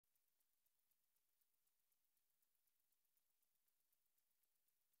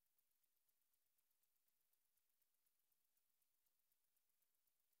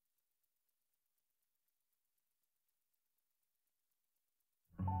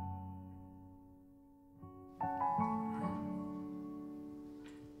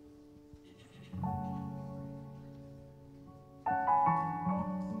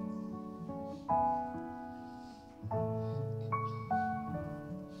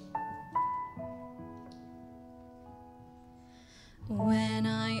When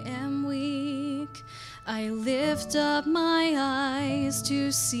I am weak, I lift up my eyes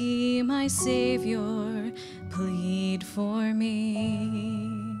to see my Savior plead for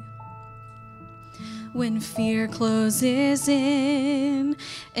me. When fear closes in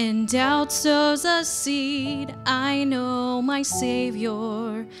and doubt sows a seed, I know my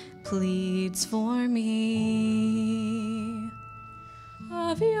Savior pleads for me.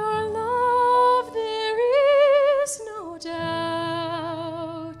 Of your love there is no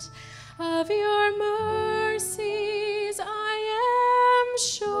doubt, of your mercies I am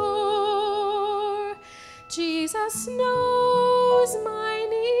sure. Jesus knows my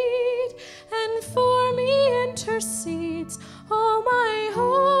need and for me intercedes. All my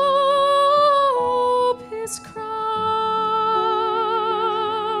hope is Christ.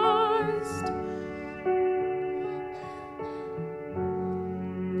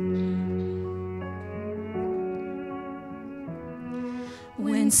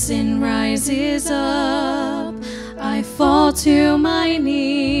 When sin rises up, I fall to my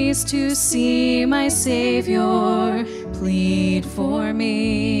knees to see my Savior plead for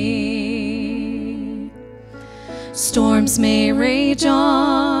me. Storms may rage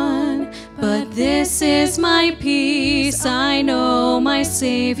on, but this is my peace. I know my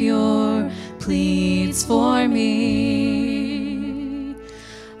Savior pleads for me.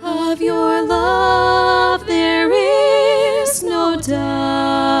 Of your love there is no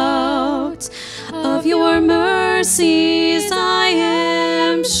doubt, of your mercies I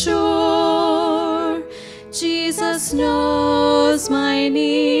am sure. Jesus knows my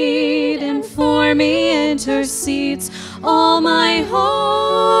need and for me intercedes. All my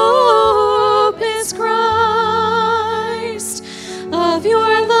hope is Christ. Of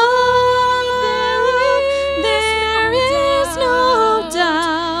your love there is no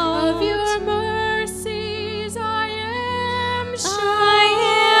doubt, of your mercies I am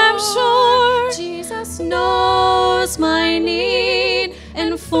sure. Jesus knows my need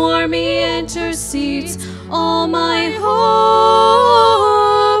and for me intercedes. All my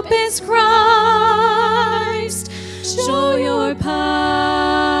hope is Christ. Show your power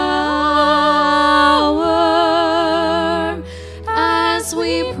as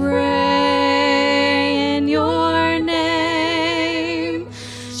we pray in your name.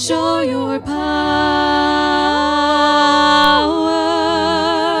 Show your power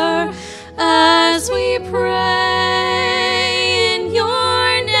as we pray in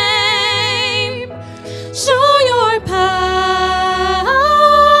your name. Show your power.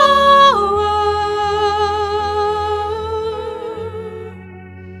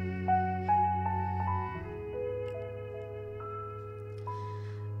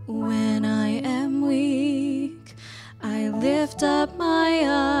 When I am weak, I lift up my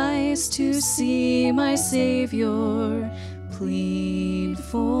eyes to see my Savior plead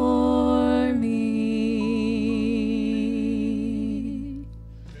for me.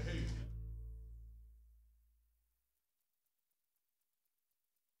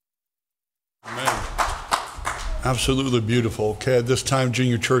 Amen. Absolutely beautiful. Okay, at this time,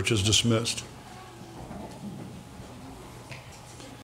 junior church is dismissed.